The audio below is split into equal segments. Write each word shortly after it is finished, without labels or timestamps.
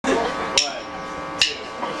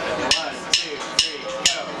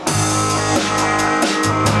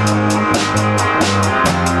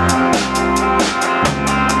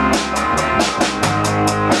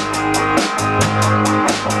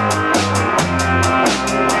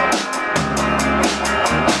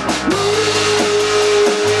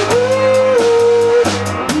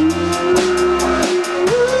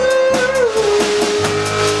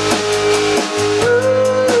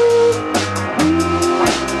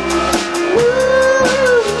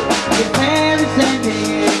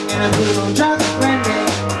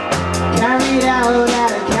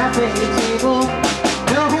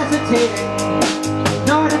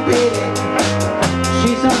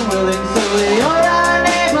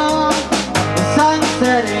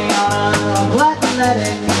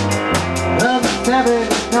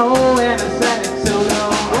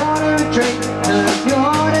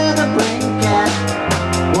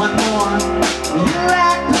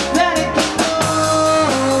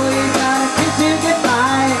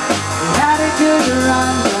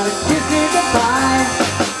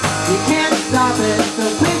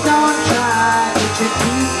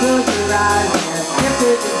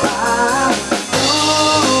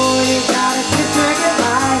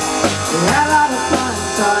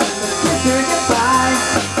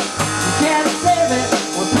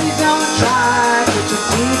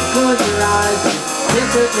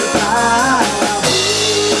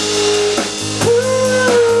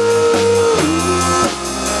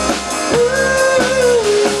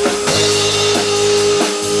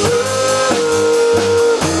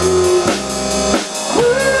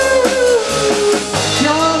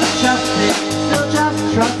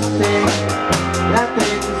say that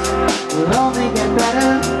things will only get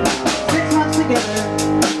better. 6 months together,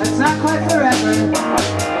 that's not quite forever, but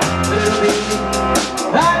it'll be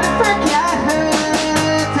a different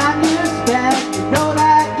time you spent. You know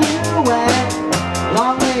that you went a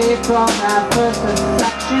long way from that first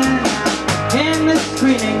section. In the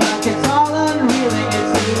screening, like it's all unreeling,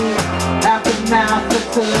 it's the aftermath,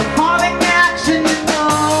 it's the falling action. You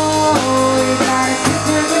know you gotta kiss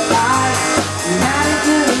her goodbye. You had a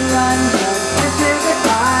good run, just kiss her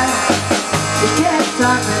goodbye. You can't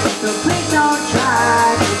stop it, so please don't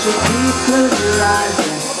try. Put your teeth, close your eyes,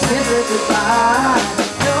 and kiss her goodbye.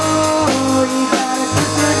 No, you gotta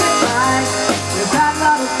kiss her goodbye. You've had a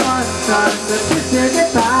lot of fun, son, so kiss her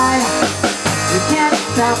goodbye. You can't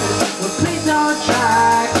stop it, so please don't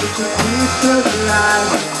try. Put your teeth, close your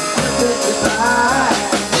eyes, and kiss her goodbye.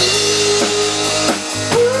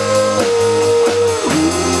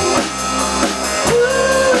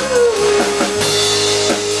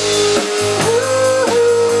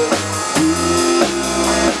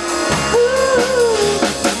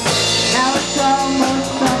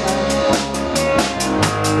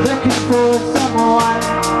 For someone,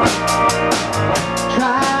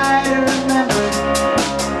 try to remember,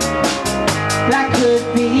 that could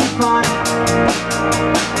be fun.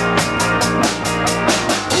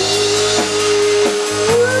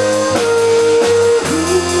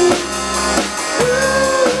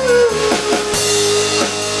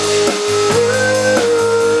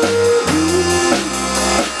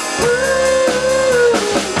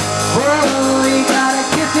 Oh, you gotta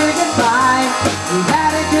kiss her goodbye. You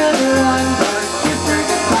had a good run, but kiss her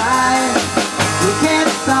goodbye. You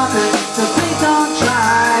can't stop it, so please don't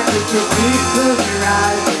try. Put your teeth, close your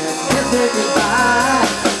eyes, and kiss her goodbye.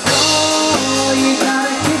 Oh, you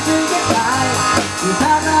gotta kiss her goodbye. You've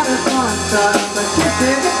had a lot of fun, son, but kiss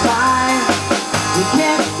her goodbye. You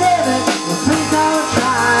can't save it, so please don't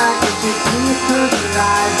try. Put your teeth, close your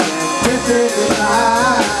eyes, and kiss her goodbye.